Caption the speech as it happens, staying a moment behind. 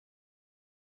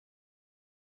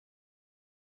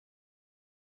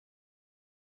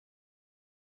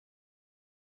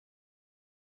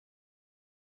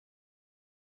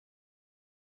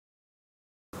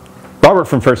Robert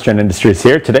from First Gen Industries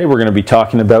here. Today we're going to be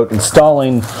talking about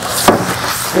installing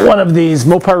one of these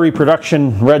Mopar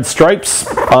Reproduction red stripes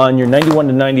on your 91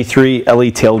 to 93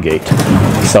 LE tailgate.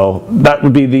 So that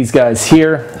would be these guys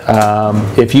here.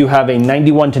 If you have a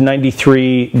 91 to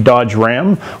 93 Dodge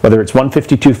Ram, whether it's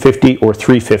 150, 250, or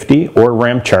 350, or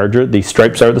Ramcharger, the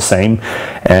stripes are the same.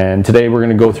 And today we're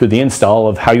going to go through the install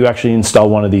of how you actually install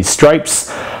one of these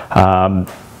stripes.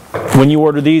 When you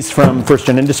order these from First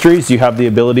Gen Industries, you have the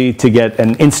ability to get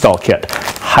an install kit.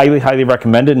 Highly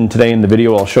recommended, and today in the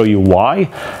video I'll show you why.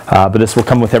 But this will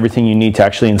come with everything you need to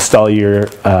actually install your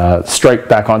stripe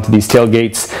back onto these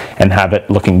tailgates and have it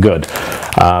looking good.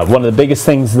 One of the biggest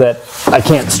things that I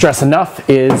can't stress enough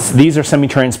is these are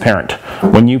semi-transparent.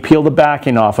 When you peel the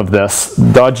backing off of this,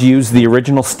 Dodge used the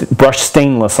original brushed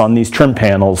stainless on these trim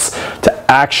panels to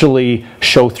actually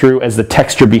show through as the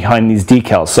texture behind these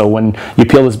decals. So when you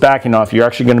peel this backing off, you're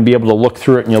actually going to be able to look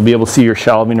through it and you'll be able to see your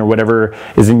shelving or whatever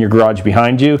is in your garage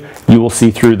behind you. You will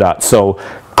see through that. So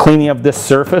cleaning up this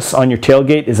surface on your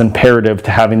tailgate is imperative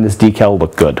to having this decal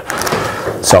look good.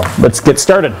 So let's get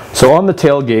started. So on the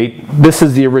tailgate, this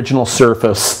is the original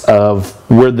surface of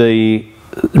where the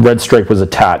red stripe was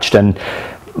attached. And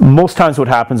most times what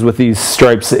happens with these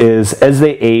stripes is as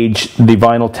they age, the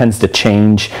vinyl tends to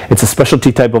change. It's a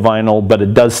specialty type of vinyl, but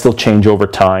it does still change over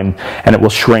time, and it will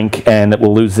shrink and it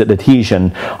will lose its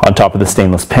adhesion on top of the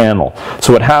stainless panel.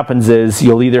 So what happens is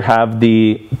you'll either have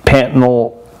the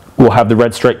panel will have the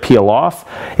red stripe peel off.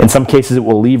 In some cases it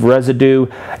will leave residue,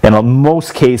 and in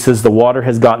most cases the water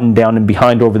has gotten down and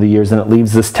behind over the years and it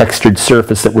leaves this textured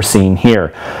surface that we're seeing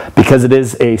here. Because it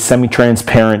is a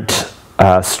semi-transparent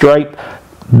stripe,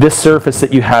 this surface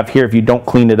that you have here, if you don't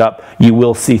clean it up, you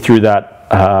will see through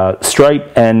that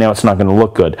stripe, and now it's not going to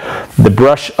look good. The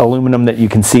brush aluminum that you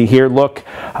can see here, look,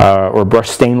 or brush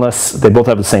stainless, they both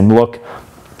have the same look.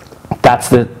 That's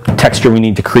the texture we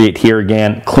need to create here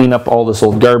again. Clean up all this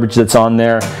old garbage that's on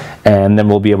there, and then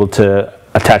we'll be able to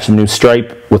attach a new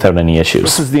stripe without any issues.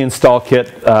 This is the install kit,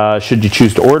 should you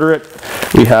choose to order it.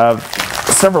 We have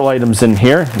several items in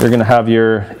here. You're going to have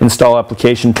your install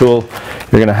application tool.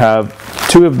 You're going to have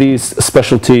two of these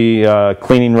specialty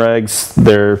cleaning rags.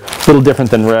 They're a little different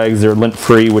than rags. They're lint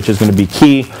free, which is going to be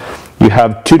key. You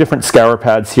have two different scour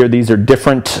pads here. These are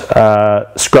different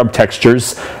scrub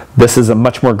textures. This is a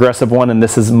much more aggressive one, and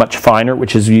this is much finer,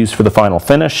 which is used for the final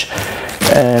finish.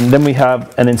 And then we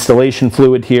have an installation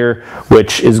fluid here,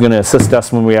 which is going to assist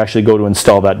us when we actually go to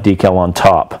install that decal on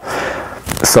top.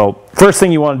 So first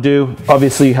thing you want to do,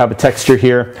 obviously you have a texture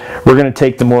here. We're going to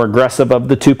take the more aggressive of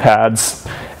the two pads,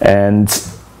 and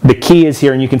the key is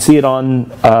here, and you can see it on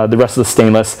the rest of the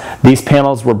stainless. These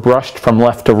panels were brushed from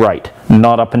left to right,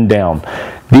 not up and down.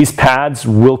 These pads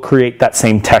will create that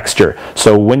same texture.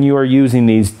 So when you are using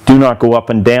these, do not go up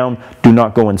and down, do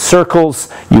not go in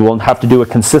circles. You will have to do a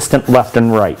consistent left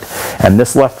and right. And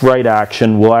this left-right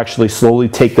action will actually slowly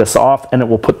take this off, and it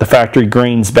will put the factory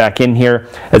grains back in here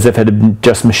as if it had been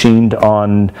just machined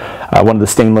on one of the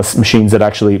stainless machines that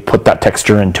actually put that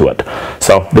texture into it.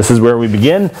 So this is where we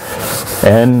begin,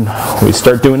 and we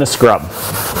start doing a scrub.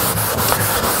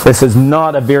 This is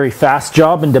not a very fast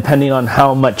job, and depending on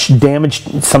how much damage,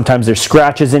 sometimes there's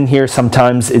scratches in here,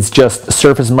 sometimes it's just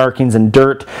surface markings and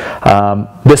dirt.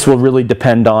 This will really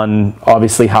depend on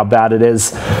obviously how bad it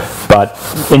is, but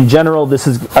in general this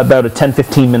is about a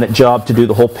 10-15 minute job to do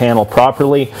the whole panel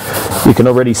properly. You can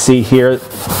already see here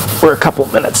we're a couple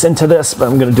minutes into this, but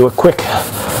I'm going to do a quick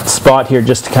spot here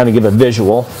just to kind of give a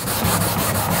visual.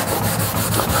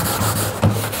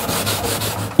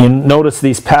 You notice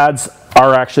these pads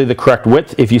are actually the correct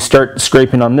width. If you start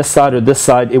scraping on this side or this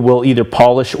side, it will either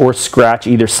polish or scratch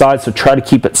either side, so try to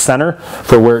keep it center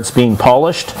for where it's being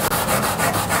polished.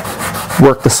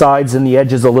 Work the sides and the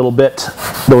edges a little bit.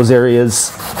 Those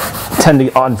areas tend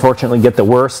to unfortunately get the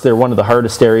worst. They're one of the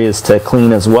hardest areas to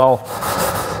clean as well.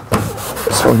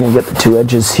 So we're going to get the two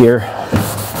edges here.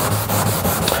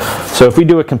 So if we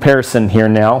do a comparison here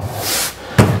now,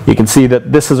 you can see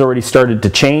that this has already started to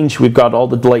change. We've got all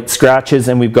the light scratches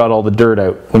and we've got all the dirt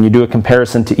out. When you do a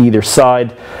comparison to either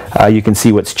side, you can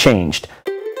see what's changed.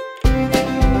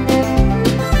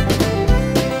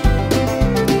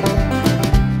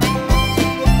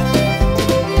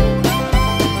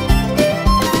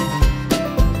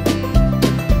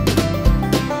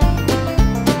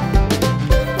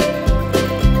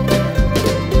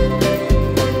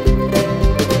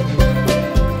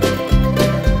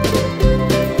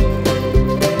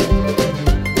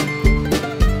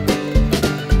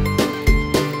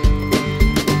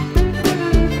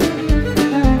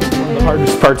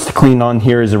 parts to clean on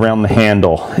here is around the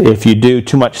handle. If you do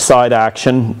too much side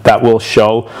action, that will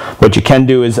show. What you can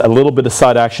do is a little bit of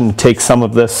side action to take some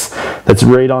of this that's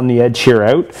right on the edge here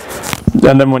out.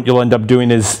 And then what you'll end up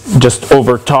doing is just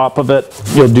over top of it,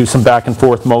 you'll do some back and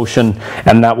forth motion,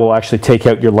 and that will actually take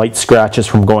out your light scratches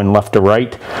from going left to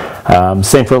right.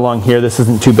 Same for along here. This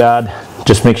isn't too bad.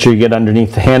 Just make sure you get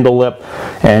underneath the handle lip,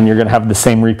 and you're going to have the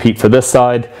same repeat for this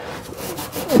side.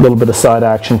 A little bit of side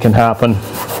action can happen,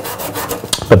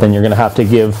 but then you're going to have to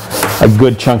give a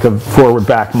good chunk of forward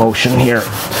back motion here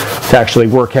to actually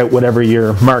work out whatever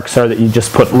your marks are that you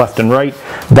just put left and right.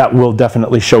 That will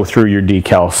definitely show through your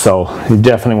decal, so you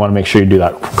definitely want to make sure you do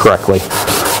that correctly.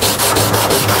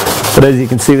 But as you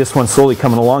can see, this one's slowly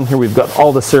coming along here. We've got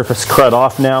all the surface crud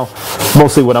off now.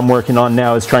 Mostly what I'm working on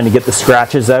now is trying to get the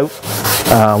scratches out.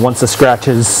 Once the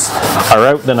scratches are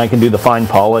out, then I can do the fine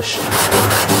polish.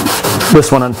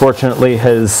 This one unfortunately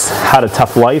has had a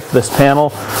tough life, this panel,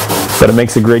 but it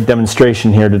makes a great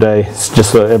demonstration here today. It's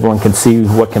just so everyone can see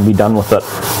what can be done with it.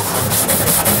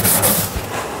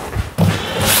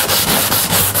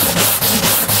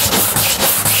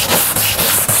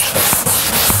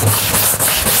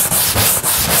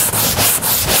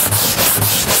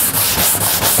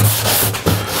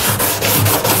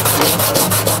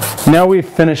 Now we've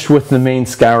finished with the main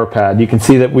scour pad. You can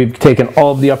see that we've taken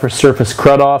all of the upper surface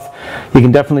crud off. You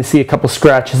can definitely see a couple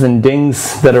scratches and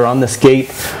dings that are on this gate.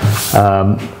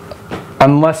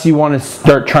 Unless you want to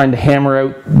start trying to hammer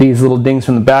out these little dings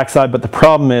from the backside, but the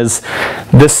problem is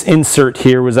this insert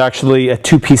here was actually a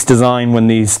two-piece design when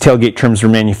these tailgate trims were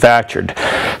manufactured.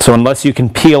 So unless you can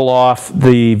peel off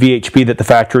the VHB that the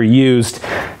factory used,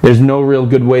 there's no real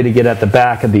good way to get at the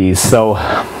back of these. So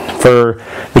for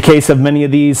the case of many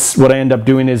of these, what I end up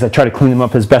doing is I try to clean them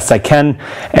up as best I can,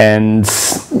 and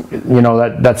you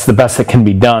know, that's the best that can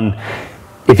be done.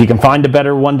 If you can find a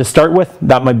better one to start with,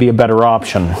 that might be a better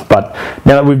option. But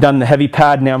now that we've done the heavy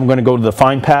pad, now I'm going to go to the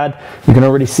fine pad. You can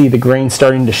already see the grain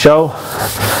starting to show.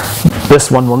 This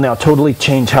one will now totally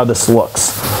change how this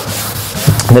looks.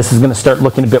 This is going to start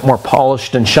looking a bit more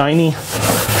polished and shiny,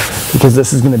 because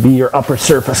this is going to be your upper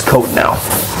surface coat now.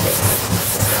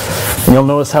 And you'll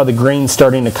notice how the grain's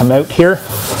starting to come out here.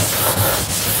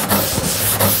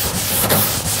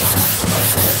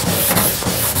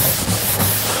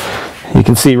 You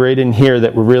can see right in here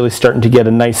that we're really starting to get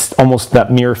a nice, almost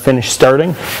that mirror finish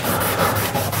starting.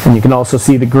 And you can also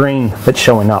see the grain that's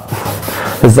showing up.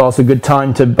 This is also a good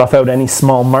time to buff out any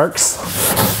small marks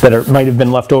that might have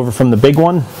been left over from the big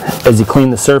one. As you clean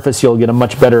the surface, you'll get a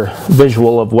much better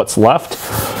visual of what's left.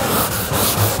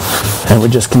 And we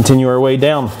just continue our way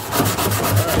down.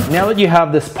 Now that you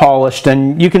have this polished,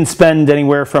 and you can spend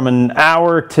anywhere from an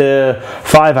hour to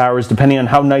 5 hours depending on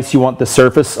how nice you want the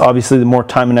surface. Obviously the more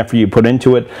time and effort you put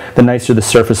into it, the nicer the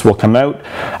surface will come out.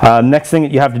 Next thing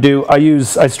that you have to do, I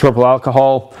use isopropyl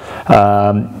alcohol.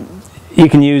 You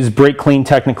can use brake clean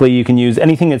technically, you can use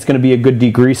anything that's going to be a good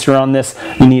degreaser on this.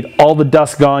 You need all the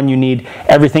dust gone, you need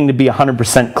everything to be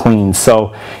 100% clean.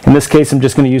 So in this case I'm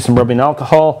just going to use some rubbing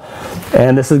alcohol,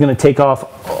 and this is going to take off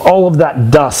all of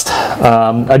that dust.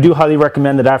 I do highly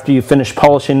recommend that after you finish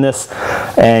polishing this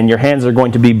and your hands are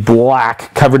going to be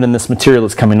black covered in this material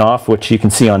that's coming off, which you can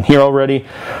see on here already,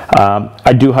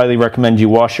 I do highly recommend you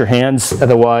wash your hands,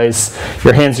 otherwise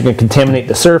your hands are going to contaminate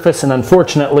the surface, and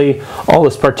unfortunately all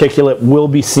this particulate will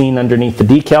be seen underneath the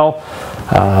decal.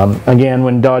 Again,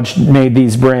 when Dodge made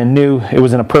these brand new, it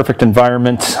was in a perfect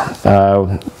environment.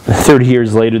 30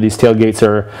 years later, these tailgates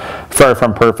are far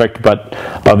from perfect, but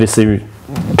obviously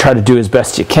try to do as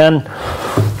best you can.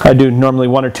 I do normally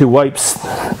 1 or 2 wipes.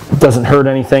 It doesn't hurt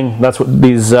anything. That's what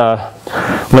these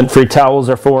lint-free towels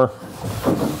are for.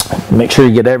 Make sure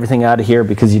you get everything out of here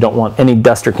because you don't want any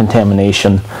dust or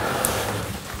contamination.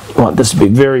 You want this to be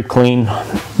very clean.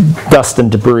 Dust and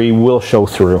debris will show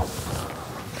through.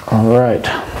 All right.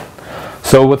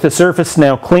 So with the surface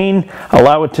now clean,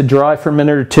 allow it to dry for a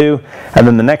minute or 2, and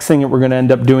then the next thing that we're going to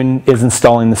end up doing is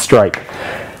installing the stripe.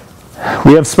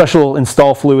 We have special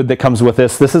install fluid that comes with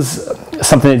this. This is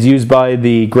something that's used by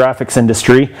the graphics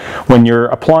industry. When you're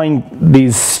applying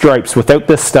these stripes without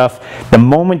this stuff, the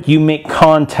moment you make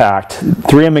contact,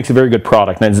 3M makes a very good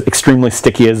product and it's extremely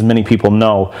sticky, as many people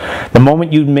know. The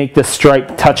moment you make this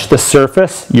stripe touch the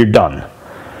surface, you're done.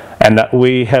 And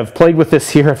we have played with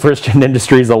this here at First Gen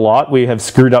Industries a lot. We have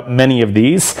screwed up many of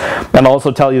these. And I'll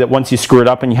also tell you that once you screw it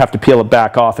up and you have to peel it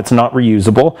back off, it's not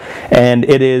reusable. And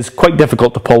it is quite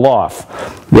difficult to pull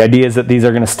off. The idea is that these are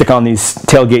going to stick on these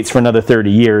tailgates for another 30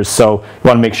 years, so you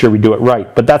want to make sure we do it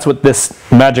right. But that's what this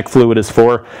magic fluid is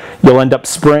for. You'll end up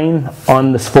spraying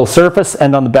on this full surface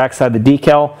and on the back side of the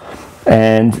decal.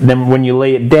 and then when you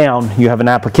lay it down, you have an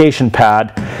application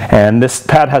pad, and this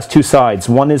pad has two sides.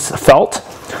 One is felt,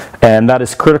 and that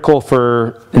is critical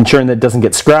for ensuring that it doesn't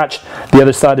get scratched. The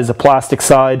other side is a plastic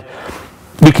side.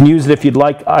 You can use it if you'd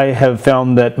like. I have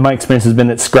found that my experience has been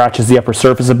it scratches the upper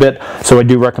surface a bit, so I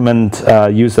do recommend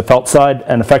use the felt side.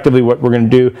 And effectively what we're going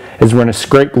to do is we're going to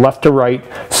scrape left to right,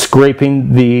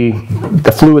 scraping the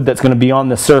fluid that's going to be on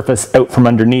the surface out from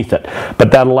underneath it. But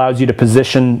that allows you to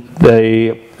position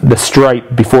the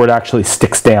stripe before it actually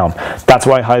sticks down. That's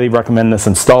why I highly recommend this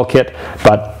install kit,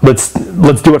 but let's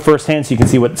do it firsthand so you can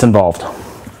see what's involved.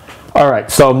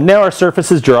 Alright, so now our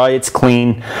surface is dry, it's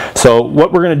clean. So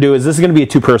what we're going to do is this is going to be a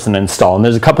two-person install, and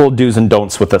there's a couple of do's and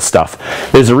don'ts with this stuff.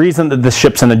 There's a reason that this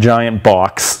ships in a giant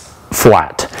box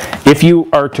flat. If you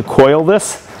are to coil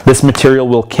this material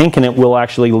will kink and it will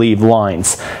actually leave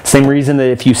lines. Same reason that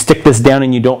if you stick this down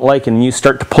and you don't like it and you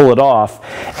start to pull it off,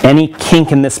 any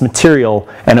kink in this material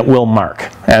and it will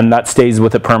mark. And that stays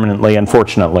with it permanently,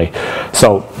 unfortunately.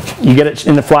 So you get it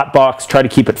in the flat box, try to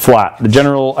keep it flat. The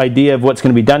general idea of what's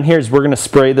going to be done here is we're going to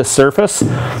spray this surface,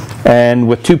 and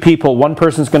with two people, one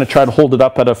person's going to try to hold it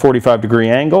up at a 45-degree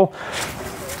angle.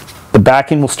 The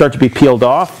backing will start to be peeled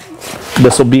off.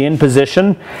 This will be in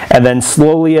position, and then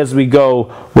slowly as we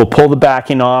go, we'll pull the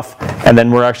backing off, and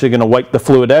then we're actually going to wipe the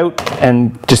fluid out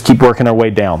and just keep working our way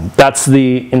down. That's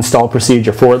the install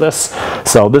procedure for this.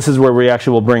 So this is where we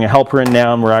actually will bring a helper in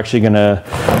now, and we're actually going to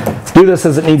do this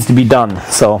as it needs to be done.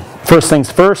 So first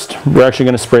things first, we're actually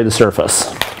going to spray the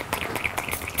surface.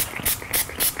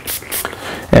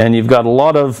 And you've got a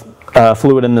lot of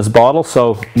fluid in this bottle,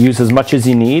 so use as much as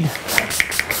you need.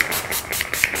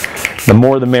 The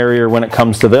more the merrier when it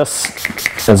comes to this.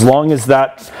 As long as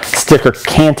that sticker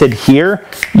canted here,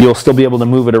 you'll still be able to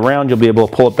move it around, you'll be able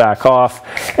to pull it back off,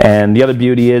 and the other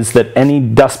beauty is that any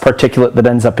dust particulate that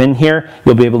ends up in here,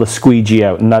 you'll be able to squeegee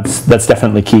out, and that's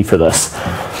definitely key for this.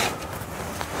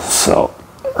 So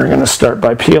we're going to start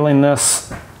by peeling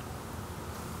this.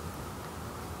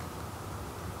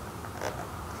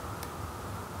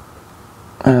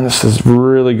 And this is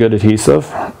really good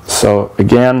adhesive. So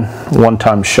again,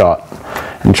 one-time shot.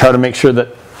 And try to make sure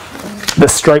that the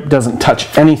stripe doesn't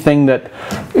touch anything that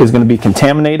is going to be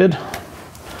contaminated.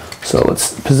 So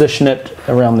let's position it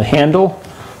around the handle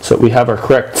so that we have our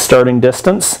correct starting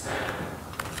distance.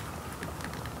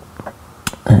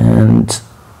 And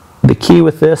the key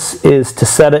with this is to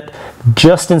set it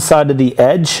just inside of the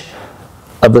edge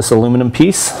of this aluminum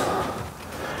piece.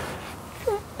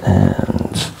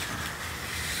 And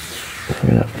we're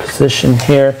going to position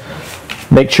here.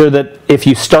 Make sure that if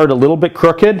you start a little bit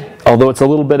crooked, although it's a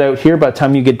little bit out here, by the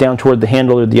time you get down toward the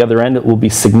handle or the other end, it will be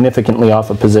significantly off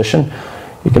of position.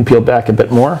 You can peel back a bit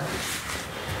more.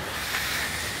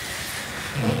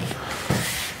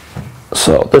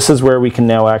 So this is where we can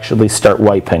now actually start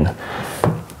wiping.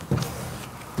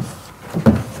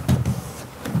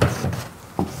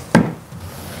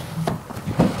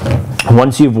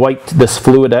 Once you've wiped this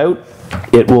fluid out,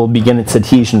 it will begin its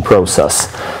adhesion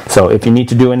process. So if you need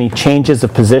to do any changes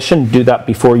of position, do that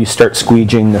before you start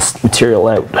squeegeeing this material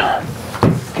out.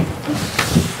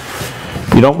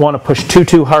 You don't want to push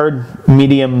too hard.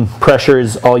 Medium pressure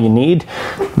is all you need.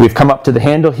 We've come up to the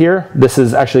handle here. This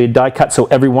is actually a die cut, so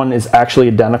everyone is actually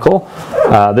identical.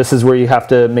 This is where you have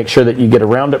to make sure that you get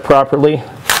around it properly.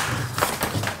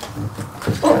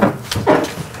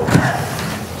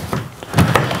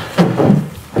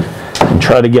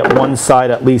 Try to get one side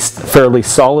at least fairly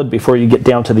solid before you get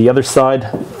down to the other side.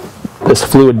 This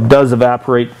fluid does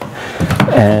evaporate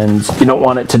and you don't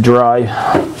want it to dry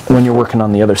when you're working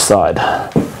on the other side.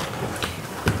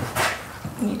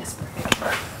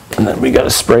 And then we got to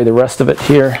spray the rest of it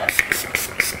here.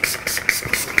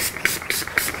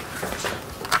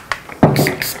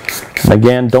 And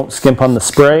again, don't skimp on the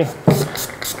spray.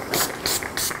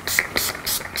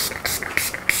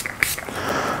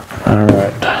 All right.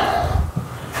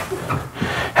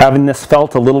 Having this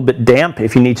felt a little bit damp,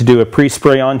 if you need to do a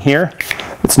pre-spray on here,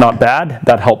 it's not bad.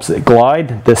 That helps it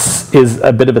glide. This is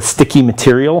a bit of a sticky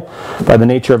material by the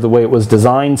nature of the way it was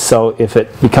designed, so if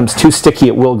it becomes too sticky,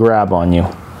 it will grab on you.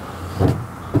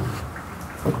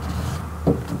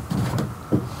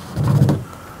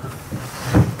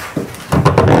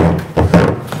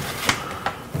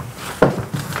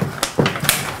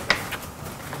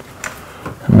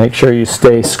 Make sure you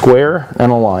stay square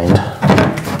and aligned.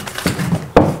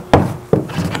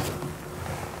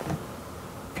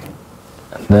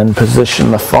 Then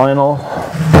position the final.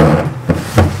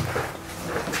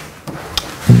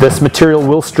 This material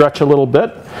will stretch a little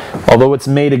bit. Although it's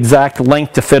made exact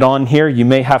length to fit on here, you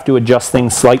may have to adjust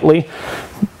things slightly.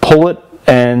 Pull it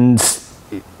and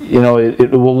you know,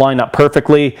 it will line up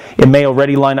perfectly. It may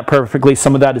already line up perfectly.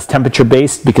 Some of that is temperature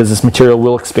based because this material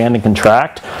will expand and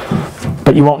contract,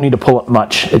 but you won't need to pull it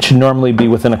much. It should normally be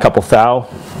within a couple thou.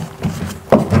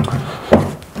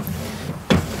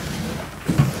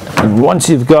 And once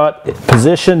you've got it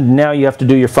positioned, now you have to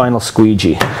do your final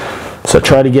squeegee. So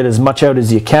try to get as much out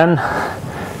as you can.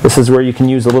 This is where you can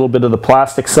use a little bit of the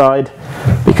plastic side,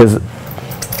 because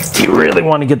you really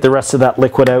want to get the rest of that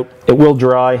liquid out. It will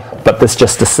dry, but this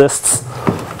just assists.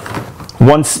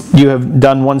 Once you have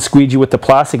done one squeegee with the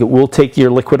plastic, it will take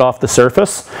your liquid off the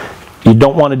surface. You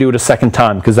don't want to do it a second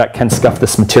time because that can scuff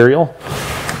this material.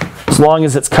 As long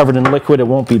as it's covered in liquid, it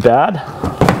won't be bad.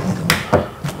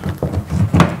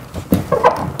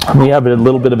 We have a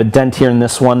little bit of a dent here in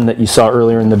this one that you saw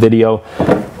earlier in the video.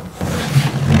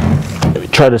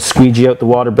 Try to squeegee out the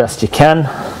water best you can.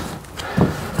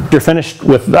 If you're finished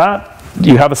with that,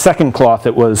 you have a second cloth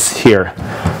that was here.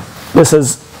 This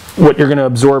is what you're going to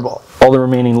absorb all the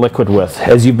remaining liquid with.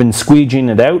 As you've been squeegeeing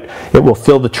it out, it will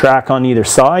fill the track on either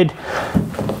side.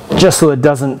 Just so it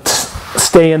doesn't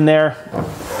stay in there,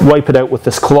 wipe it out with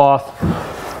this cloth.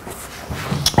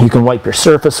 You can wipe your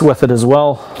surface with it as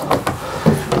well.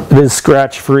 It is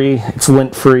scratch free, it's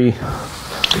lint free.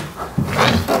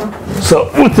 So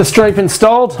with the stripe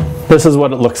installed, this is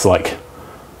what it looks like.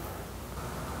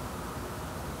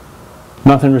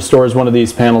 Nothing restores one of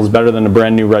these panels better than a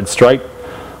brand new red stripe.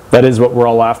 That is what we're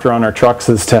all after on our trucks,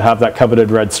 is to have that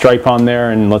coveted red stripe on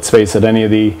there. And let's face it, any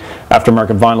of the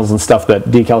aftermarket vinyls and stuff that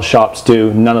decal shops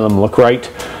do, none of them look right.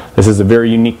 This is a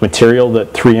very unique material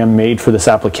that 3M made for this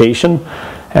application.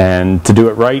 And to do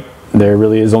it right, there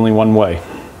really is only one way.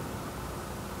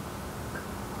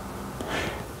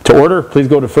 To order, please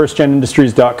go to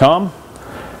firstgenindustries.com,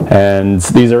 and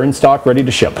these are in stock, ready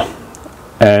to ship.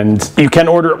 And you can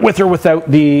order it with or without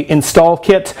the install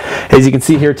kit. As you can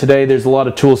see here today, there's a lot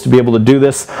of tools to be able to do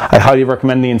this. I highly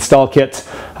recommend the install kit,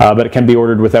 but it can be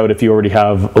ordered without if you already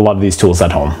have a lot of these tools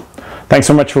at home. Thanks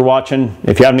so much for watching.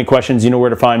 If you have any questions, you know where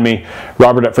to find me,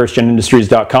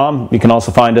 Robert@firstgenindustries.com. You can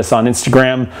also find us on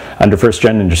Instagram under First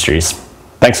Gen Industries.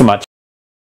 Thanks so much.